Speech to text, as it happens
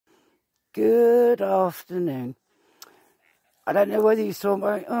Good afternoon. I don't know whether you saw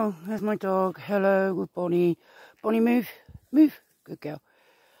my... Oh, there's my dog. Hello, good Bonnie. Bonnie, move. Move. Good girl.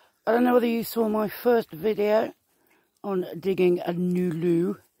 I don't know whether you saw my first video on digging a new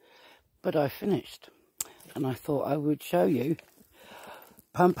loo, but I finished. And I thought I would show you,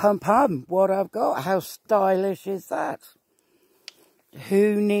 what I've got. How stylish is that?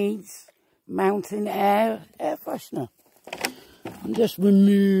 Who needs mountain air freshener? And just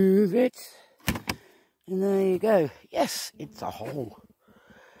remove it. And there you go. Yes, it's a hole.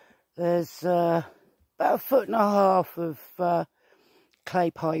 There's about 1.5 foot of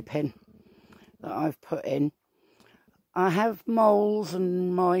clay piping that I've put in. I have moles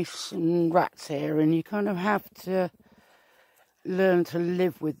and mice and rats here, and you kind of have to learn to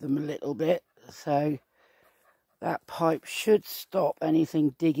live with them a little bit. So that pipe should stop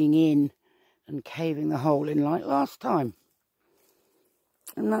anything digging in and caving the hole in like last time.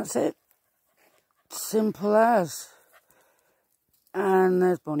 And that's it. Simple as. And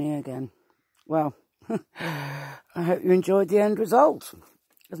there's Bonnie again. Well, I hope you enjoyed the end result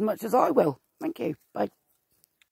as much as I will. Thank you. Bye.